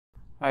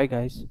Hi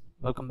guys,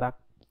 welcome back.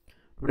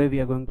 Today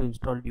we are going to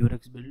install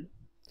Durex build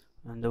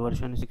and the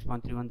version is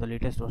 6.31, the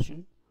latest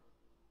version.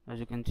 As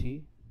you can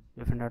see,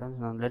 different add-ons.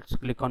 Now let's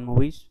click on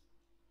movies.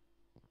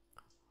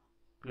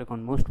 Click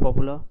on most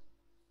popular.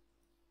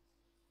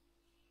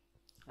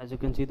 As you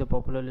can see, the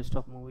popular list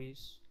of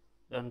movies: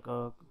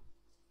 Dunkirk,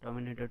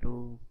 Terminator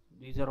 2.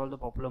 These are all the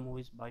popular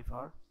movies by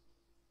far.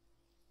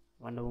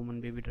 Wonder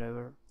Woman, Baby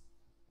Driver,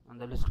 and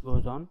the list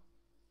goes on.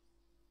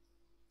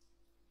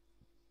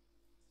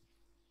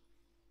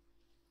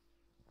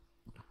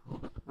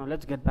 Now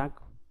let's get back.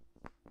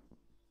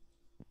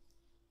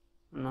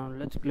 Now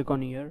let's click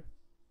on year.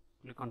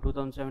 Click on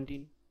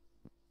 2017.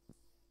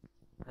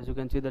 As you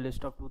can see, the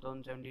list of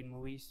 2017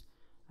 movies: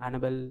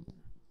 Annabelle,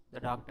 The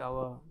Dark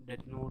Tower,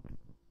 Death Note,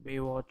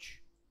 Baywatch.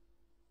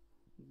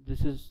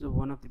 This is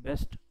one of the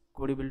best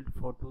Kodi build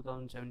for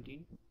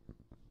 2017.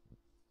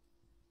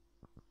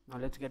 Now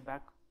let's get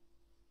back.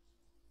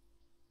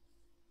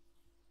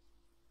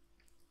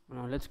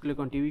 Now let's click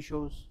on TV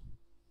shows.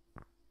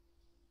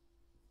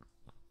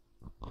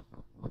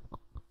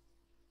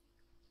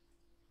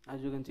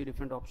 As you can see,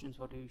 different options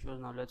for TV shows.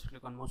 Now let's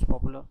click on most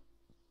popular,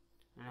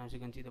 and as you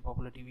can see, the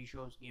popular TV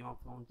shows: Game of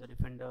Thrones, The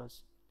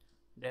Defenders,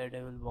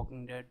 Daredevil,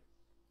 Walking Dead,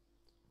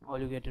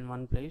 all you get in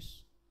one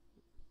place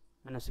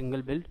in a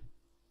single build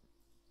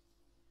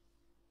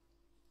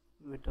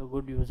with a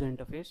good user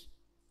interface.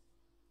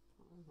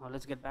 Now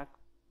let's get back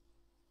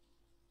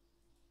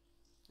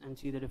and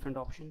see the different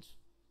options.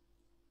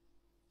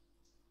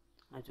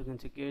 As you can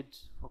see,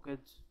 kids, for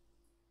kids,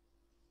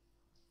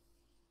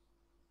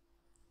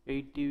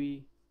 paid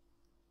TV,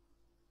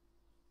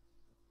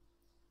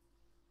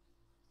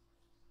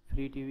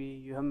 free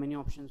TV. You have many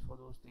options for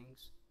those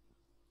things.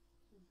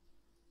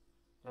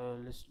 The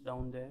list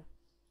down there.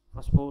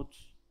 For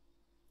sports,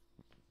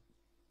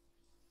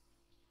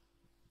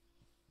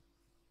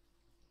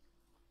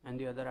 and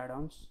the other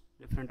add-ons,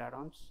 different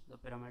add-ons, the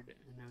pyramid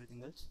and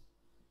everything else.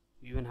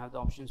 You even have the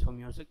options for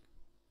music,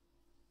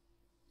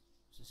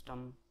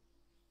 system.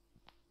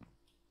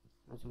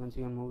 As you can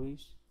see on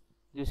movies,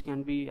 this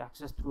can be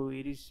accessed through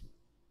Aries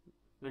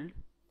build.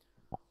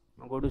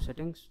 Now go to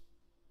settings,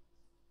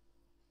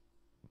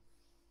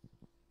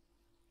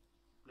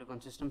 click on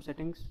system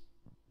settings,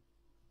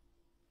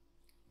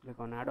 click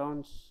on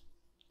add-ons,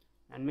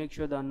 and make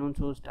sure the unknown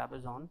source tab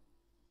is on,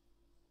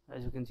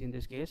 as you can see in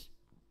this case.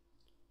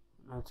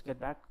 Now let's get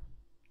back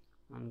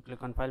and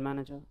click on file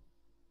manager,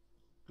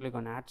 click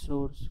on add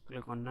source,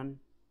 click on none,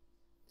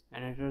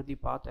 and enter the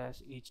path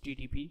as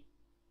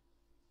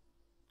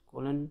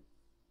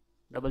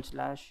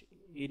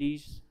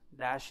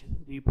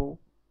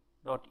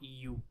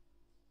http://aries-repo.eu.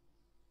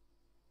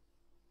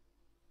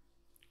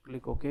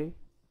 click OK,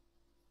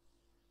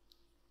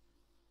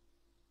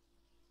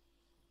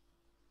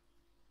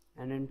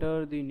 and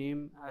enter the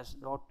name as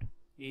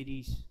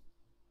 .aries.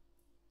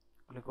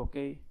 click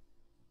OK.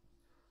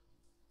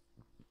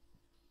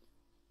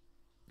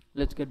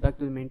 Let's get back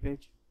to the main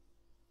page.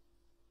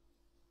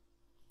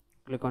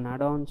 Click on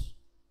add-ons,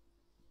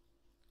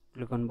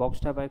 click on box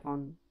tab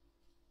icon,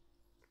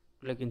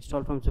 click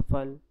install from zip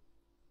file,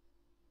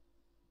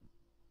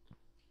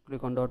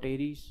 click on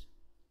 .aries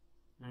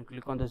and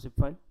click on the zip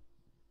file.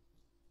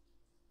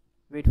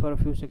 Wait for a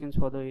few seconds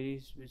for the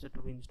Aries wizard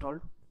to be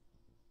installed.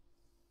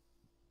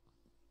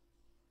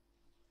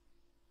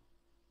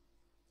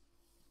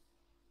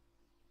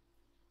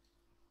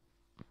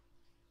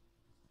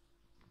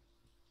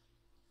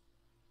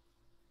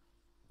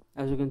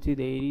 As you can see,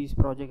 the Aries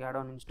project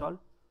add-on installed.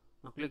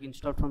 Now click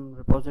install from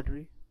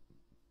repository,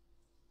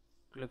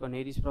 click on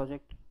Aries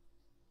project,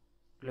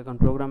 click on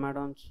program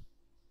add-ons,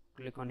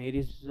 click on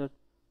Aries wizard,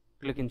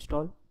 click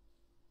install.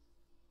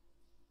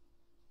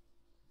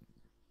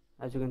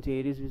 As you can see,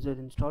 Aries wizard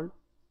installed.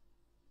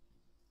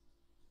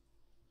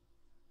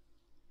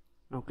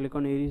 Now click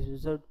on Aries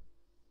wizard,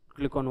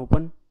 click on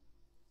open.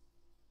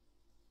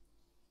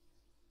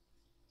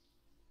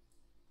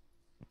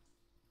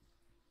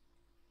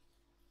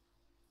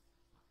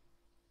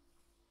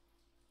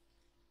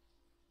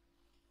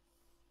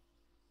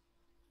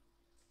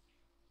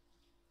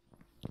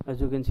 As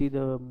you can see,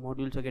 the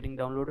modules are getting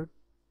downloaded.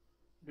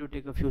 It will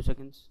take a few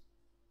seconds.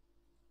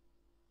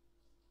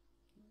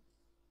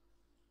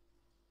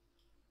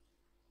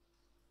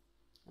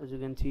 As you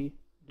can see,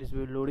 it is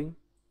loading.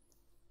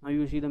 Now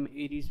you see the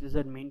Aries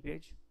wizard main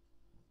page.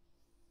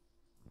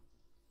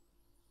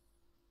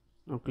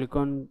 Now click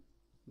on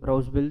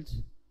browse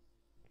builds.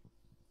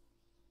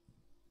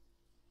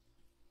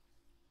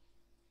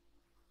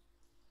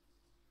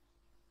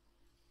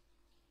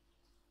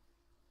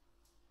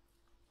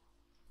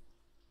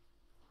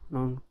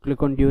 Now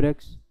click on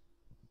Durex.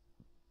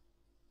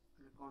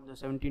 Click on the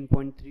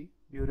 17.3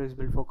 Durex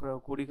build for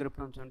Kodi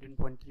Krypton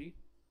 17.3.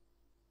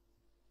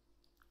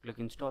 Click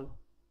install.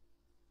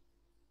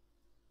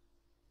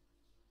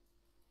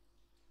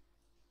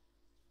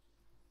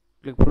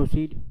 Click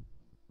proceed.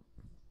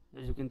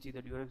 As you can see,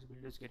 the Durex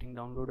build is getting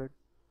downloaded.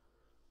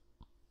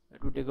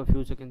 It will take a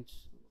few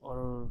seconds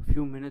or a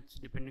few minutes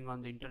depending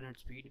on the internet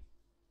speed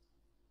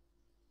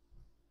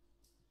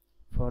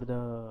for for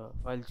the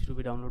files to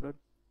be downloaded.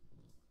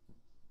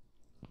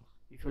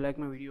 If you like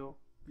my video,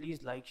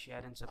 please like,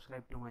 share and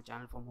subscribe to my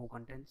channel for more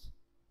contents.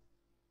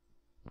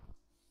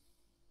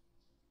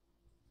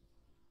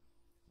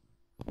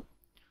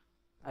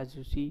 As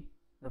you see,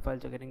 the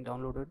files are getting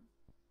downloaded.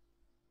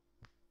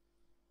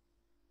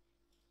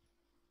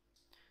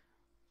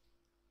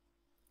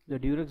 The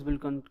Durex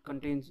build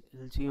contains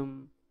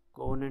LCM,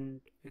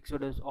 Covenant,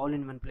 Exodus all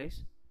in one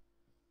place.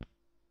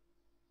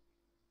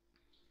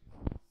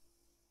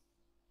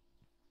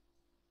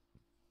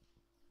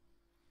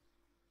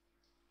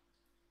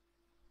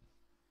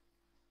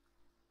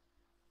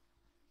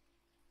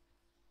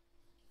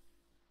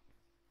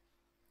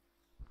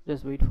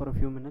 Just wait for a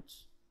few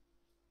minutes.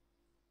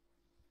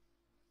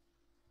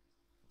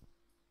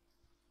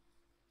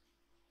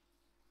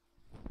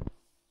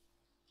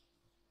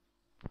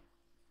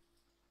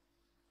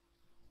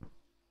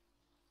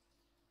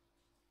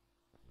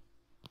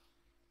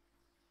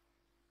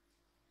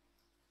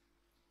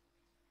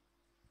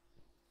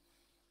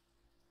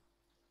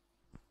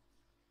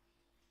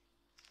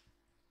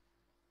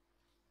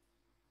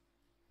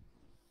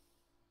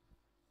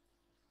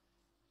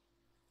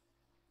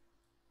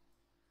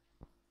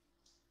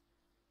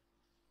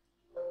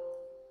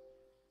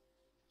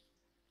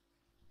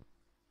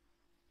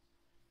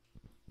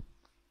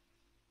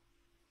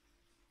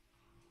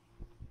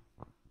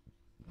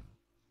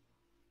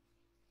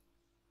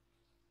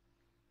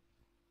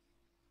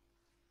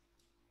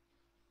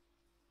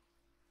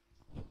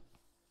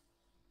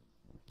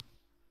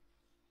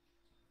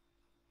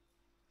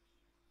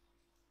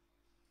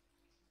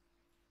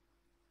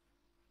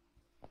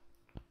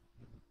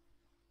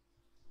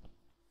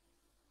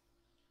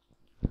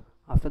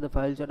 After the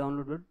files are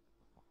downloaded,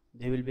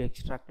 they will be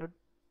extracted.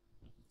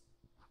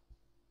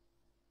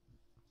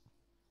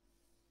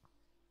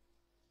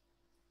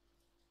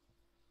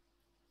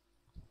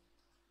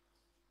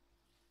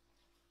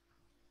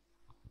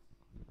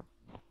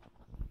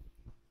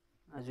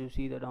 As you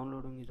see, the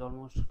downloading is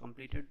almost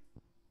completed.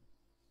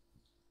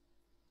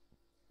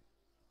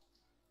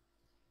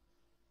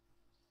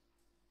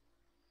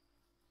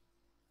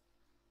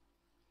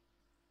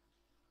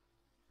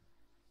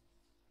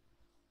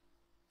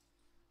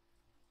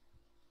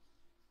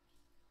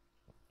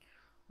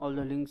 All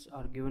the links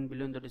are given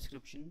below in the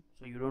description,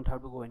 so you don't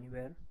have to go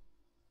anywhere.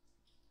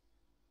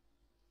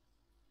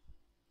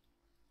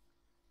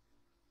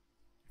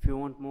 If you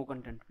want more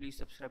content, please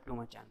subscribe to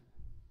my channel,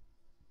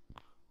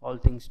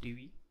 AllThings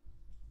TV.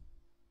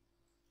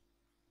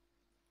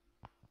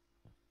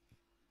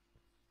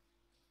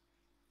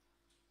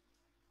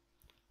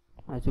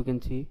 As you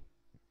can see,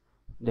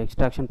 the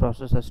extraction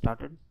process has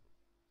started,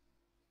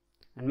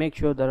 and make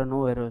sure there are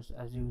no errors.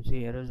 As you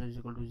see, errors is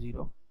equal to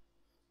 0.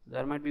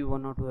 There might be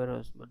 1 or 2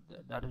 errors, but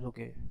that is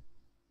okay.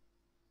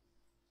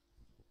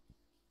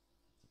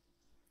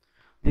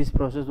 This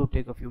process will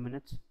take a few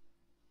minutes.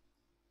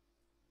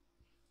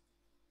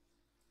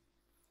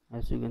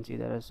 As you can see,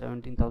 there are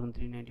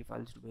 17,390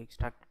 files to be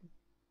extracted.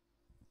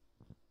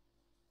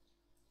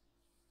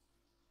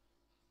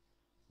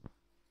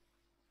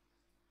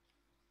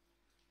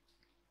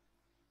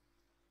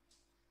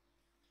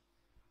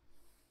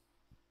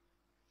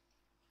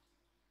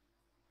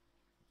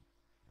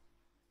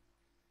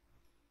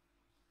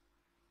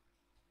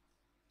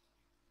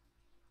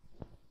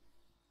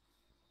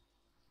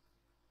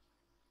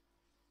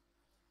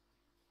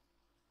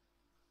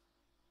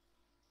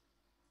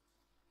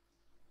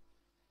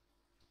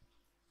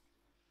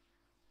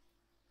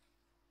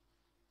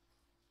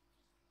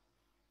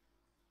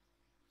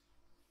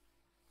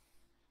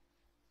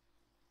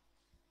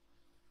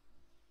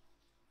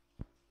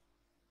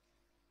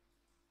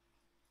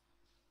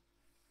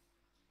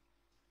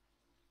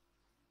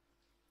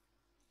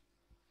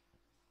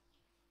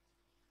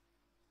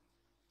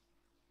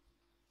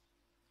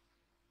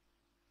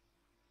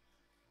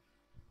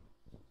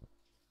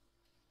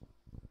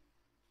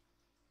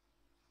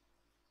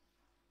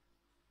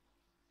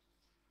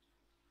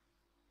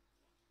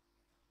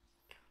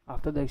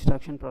 After the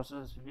extraction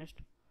process is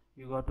finished,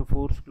 you got to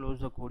force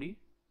close the Kodi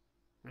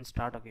and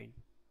start again.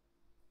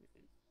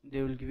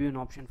 They will give you an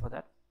option for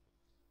that.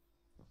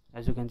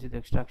 As you can see, the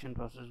extraction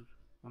process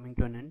coming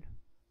to an end.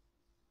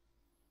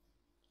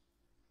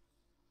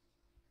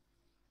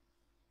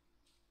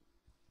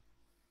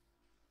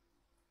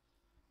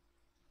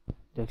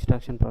 The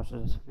extraction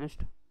process is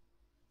finished.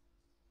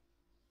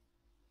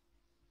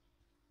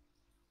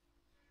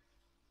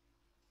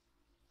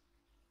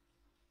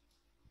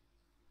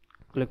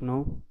 Click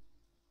now.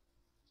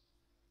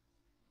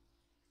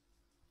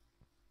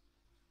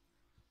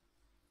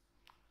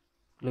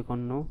 Click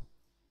on no.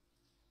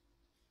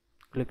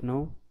 Click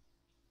no.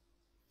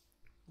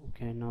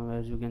 Okay, now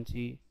as you can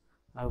see,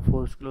 I have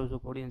forced close the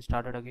Kodi and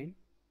started again.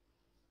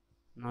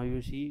 Now you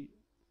see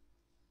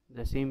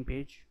the same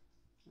page,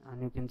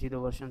 and you can see the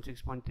version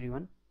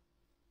 6.31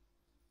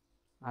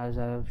 as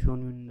I have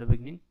shown you in the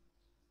beginning.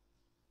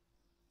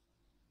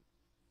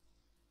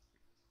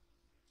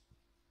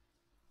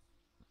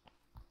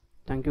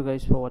 Thank you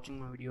guys for watching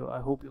my video.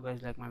 I hope you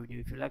guys like my video.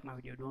 If you like my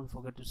video, don't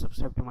forget to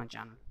subscribe to my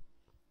channel.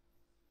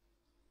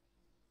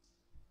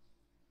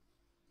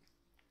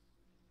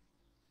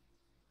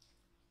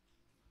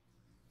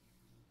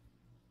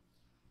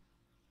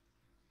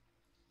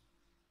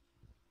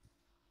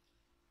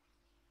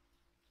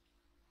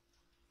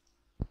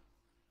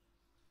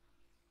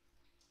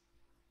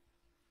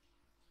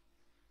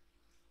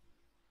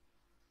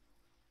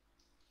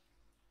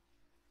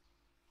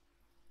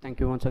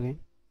 Thank you once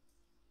again.